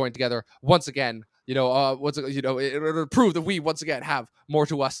to join together once again. It'll prove that we once again have more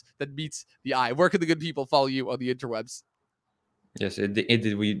to us than meets the eye. Where can the good people follow you on the interwebs? Yes, it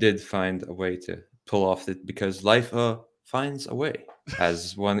did. We did find a way to pull off it because life finds a way,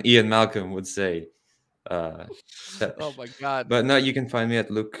 as one Ian Malcolm would say. Oh my God. But no, you can find me at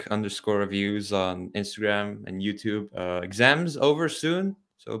Luke_reviews on Instagram and YouTube. Exams over soon,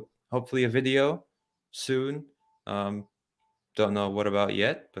 so hopefully a video soon. Don't know what about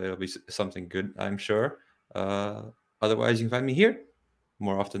yet, but it'll be something good, I'm sure. Otherwise, you can find me here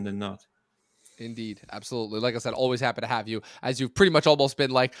more often than not. Indeed, absolutely. Like I said, always happy to have you. As you've pretty much almost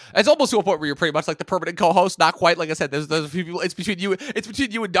been like, it's almost to a point where you're pretty much like the permanent co-host. Not quite. Like I said, there's a few people. It's between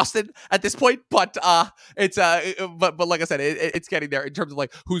you and Dustin at this point. But but like I said, it's getting there in terms of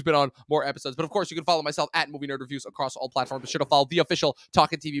like who's been on more episodes. But of course, you can follow myself at Movie Nerd Reviews across all platforms. Be sure to follow the official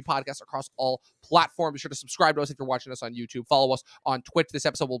Talking TV podcast across all platforms. Be sure to subscribe to us if you're watching us on YouTube. Follow us on Twitch. This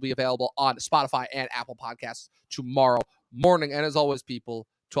episode will be available on Spotify and Apple Podcasts tomorrow morning. And as always, people,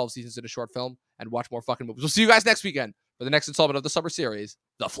 12 seasons in a short film, and watch more fucking movies. We'll see you guys next weekend for the next installment of the summer series,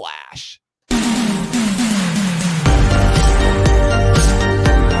 The Flash.